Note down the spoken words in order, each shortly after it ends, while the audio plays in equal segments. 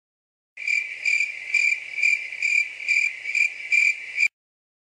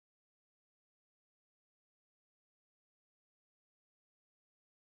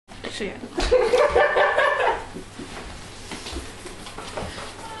shit.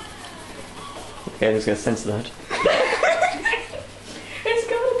 Okay, I'm just gonna censor that. It's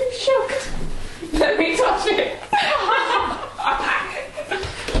gonna be shocked. Let me touch it.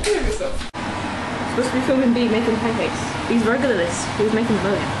 Supposed to be filming B making pancakes. He's very good at this. He was making them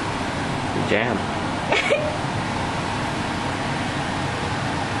earlier. Jam.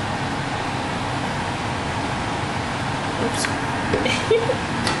 Oops.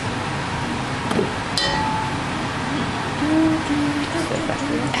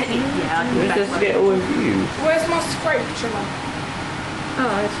 Yeah, I'll do We're that just one. to get all of you. Where's my spatula?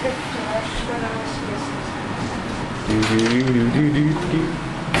 Oh, it's good.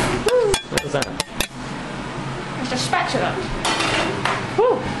 What was that? It's a spatula.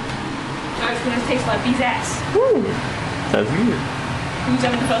 Woo! Now it's gonna taste like B's ass. Woo! Sounds good. Who's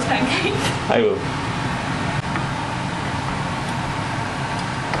having the first pancake? I will.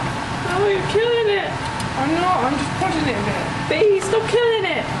 Oh, you're killing it! I'm not, I'm just prodding it a bit. B, stop killing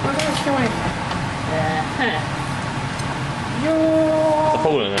it! I don't kill anything. There's a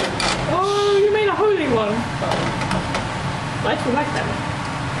hole in it. Oh, you made a holy one. I actually like that one.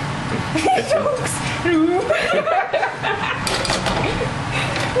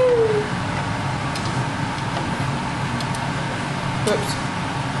 Whoops.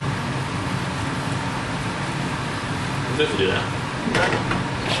 I'm supposed to do that.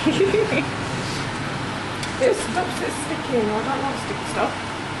 It stops it sticking. I don't like sticky stuff.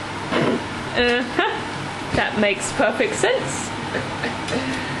 That makes perfect sense.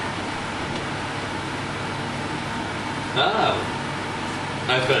 Oh.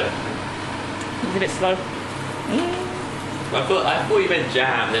 I've got it. It's a bit slow. I thought you meant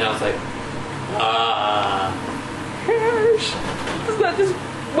jam, then I was like, Doesn't that just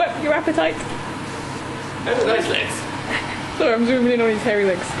whet your appetite? Look at those legs. Sorry, I'm zooming in on his hairy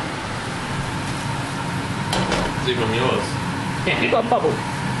legs. Zoom on yours. You've got a bubble.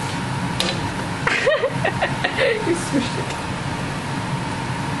 You smushed it.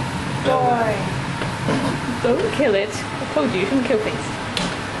 Die. Don't kill it. I told you, you shouldn't kill things.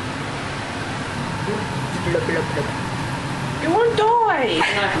 Blub, blub, blub. It won't die. I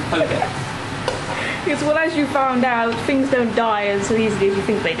can poke it. Because, well, as you found out, things don't die as easily as you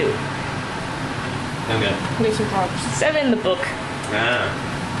think they do. Okay. Need some drugs. It's in the book. Ah.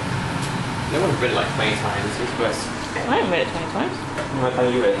 No one's read it like 20 times. It's worse. I haven't read it 20 times. How many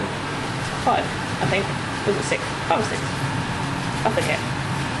times you read it? 5, I think. Was it 6? 5 or 6. I forget.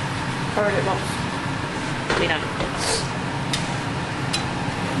 I read it once. We don't.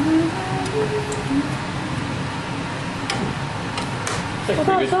 What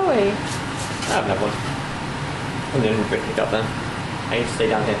about Zoe? I haven't had one. I'm going to pick it up then. I need to stay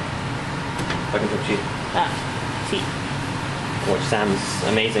down here. If I can talk to you. Ah, see. Watch Sam's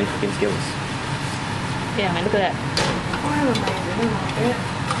amazing cooking skills. Yeah, man, look at that. I'm amazing, isn't I?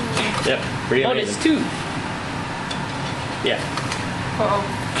 Yep, pretty Oh, amazing. it's 2. Yeah. Uh-oh.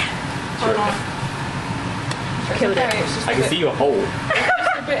 Sure. Hold on. It's Killed okay, it. It's just I a can bit, see your hole.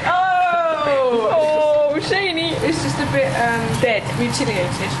 just a bit. Oh! Oh, Shani. It's just a bit Dead.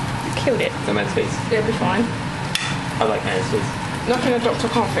 mutilated. You killed it. No man's face. It'll be fine. I like man's face. Nothing a doctor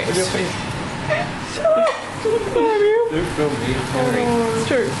can't fix. Look at your face. Don't film me, Terry. It's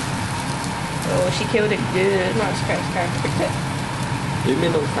true. Oh, she killed it good. No, it's okay, it's okay. Fix it. Zoom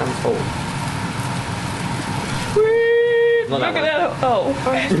in on Sam's hole. Whee! Not Look that at that. Oh.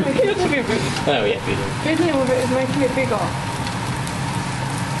 I'm just making It's a bit big. Oh, yeah, beautiful. fiddling with it is making it bigger.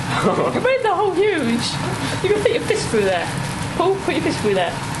 You made the hole huge. You can put your fist through there. Paul, put your fist through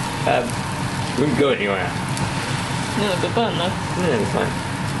there. Wouldn't go anywhere. No, but burn though. Yeah, it's fine.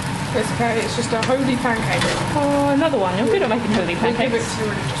 It's okay, it's just a holy pancake. Oh, another one. You're good at making holy We give it pancakes. to the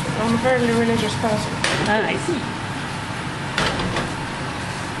religious people. I'm a very religious person. Ah, I see.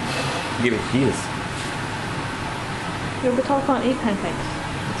 Give it to Jesus. Your guitar can't eat pancakes.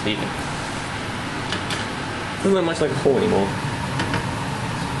 It's vegan. Doesn't look much like a hole anymore.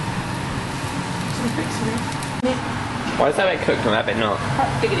 So I'm fixing it. Why is that bit cooked and that bit not?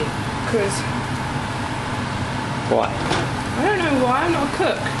 Diggity. Because Why? I don't know why, I'm not a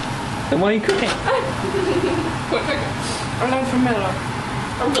cook. Then why are you cooking? What cook? I learned from Miller.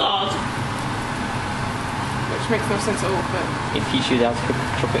 Oh God. Which makes no sense at all, but It teaches you how to cook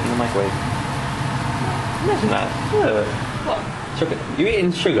chocolate in the microwave. Imagine that. What? Chocolate. You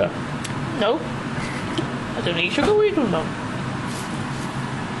eating sugar? No. I don't eat sugar. What are you talking about?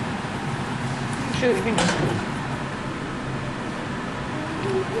 Sugar, you know.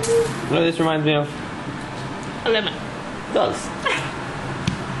 What this reminds me of? A lemon. It does.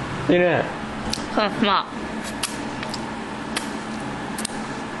 Look at that. Huh, smart.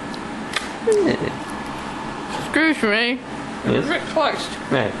 Excuse me. Yes. A bit close.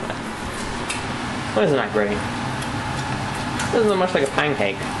 No. Well, isn't that great? Doesn't look much like a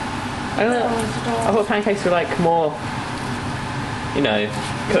pancake. I don't know. I thought pancakes were like more, you know,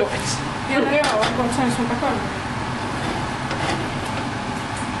 cooked. Yeah, they are. I'm going to turn this one back on.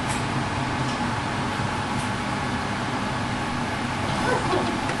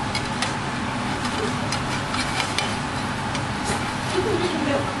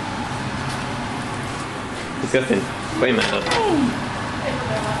 Disgusting. Wait a minute.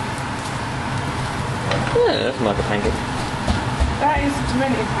 Yeah, that's more like a pancake. That is a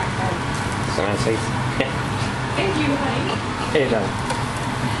demented pancake. That's a nice taste. Yeah. Thank you, honey. Here you go.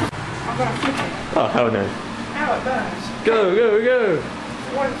 I'm going to flip it. Oh, hell no. Ow, it burns. Go, go, go!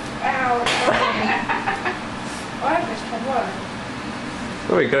 One, ow, it burns. I hope this can work.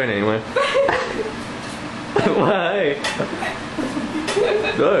 Where are we going anywhere? Why?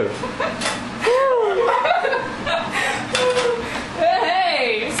 Go.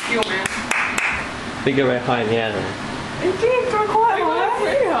 Hey! Skill man. They go very high in the air then. It did go quite Went high.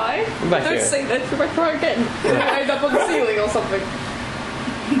 pretty high. Come back Don't here. say that. If I try again, we'll end up on the ceiling or something.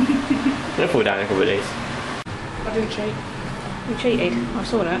 I'm gonna fall down in a couple of days. I didn't cheat. You cheated. I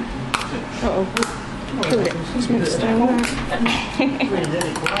saw that. Uh-oh. Killed it. Just mixed it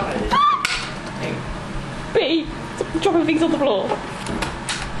B, stop dropping things on the floor.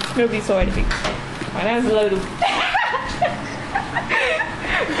 Nobody saw anything. Right, there's a load of...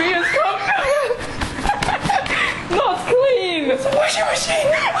 B has come. Not clean. It's a washing machine.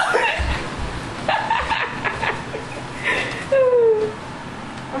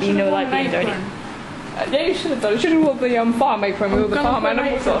 You know, like being dirty. Yeah, you should have done. You should have worn the farm apron with all the farm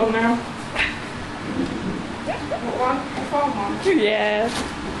animals on. now. What one? The farm one. Yeah.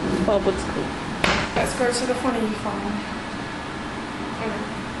 Farmwood's cool. Let's go to the funny farm.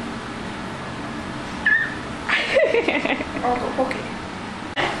 Oh, I've got a pocket.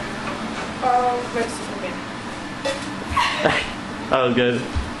 Oh, let's see again. That was good.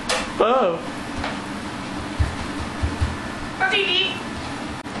 Oh!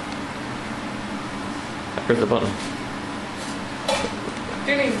 Where's the button?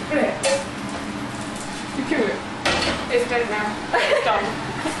 Didn't even put it. You killed it. It's dead now. It's done.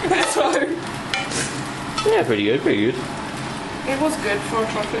 That's fine. Yeah, pretty good, pretty good. It was good for a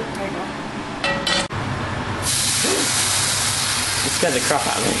chocolate flavor. It scared the crap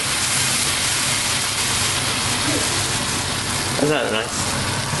out of me. Isn't that nice?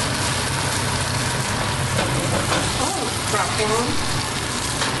 Oh, crap one.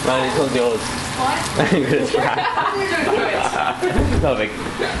 No, it's called yours. What? It's crap. Nothing.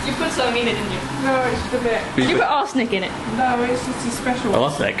 You put something in it, didn't you? No, it's the bit. You put arsenic in it. No, it's just a special one.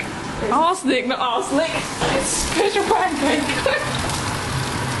 Arsenic. Arsenic, not arsenic. It's special pancake.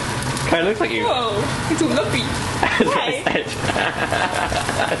 Kind of looks like you. Whoa, it's all lumpy. Hey.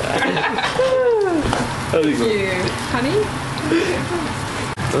 Holy cool. You, honey?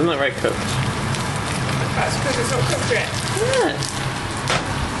 Doesn't look very cooked. That's because it's not cooked yet. Yeah.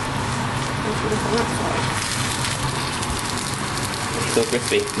 Still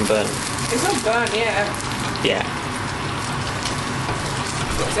crispy and burnt. It's not burnt yet. Yeah.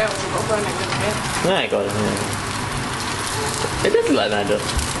 What's else? We've got burnt it in here. No, I got it. Yeah. It does look like that, does.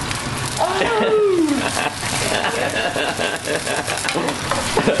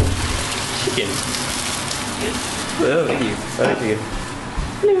 Chicken. Oh, thank you. Oh, chicken.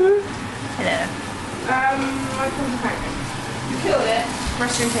 Hello. Hello. I killed the pancake. You killed it.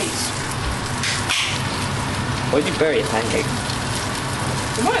 Rest in peace. Why'd you bury a pancake?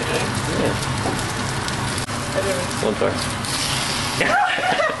 You might do. Yeah. One first.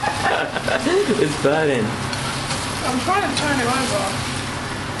 It's burning. I'm trying to turn it over.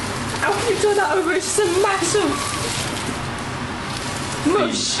 How can you turn that over? It's just a massive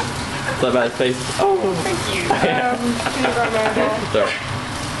mush. It's like about his face. Oh, thank you. Can you go over? Sorry.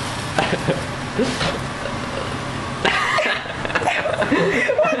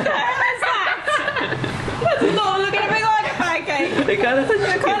 What the hell is that? That's not looking a bit like a pancake. It kind of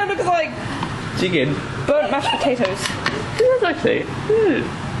It kind of looks like chicken. burnt mashed potatoes. It does actually. Yeah.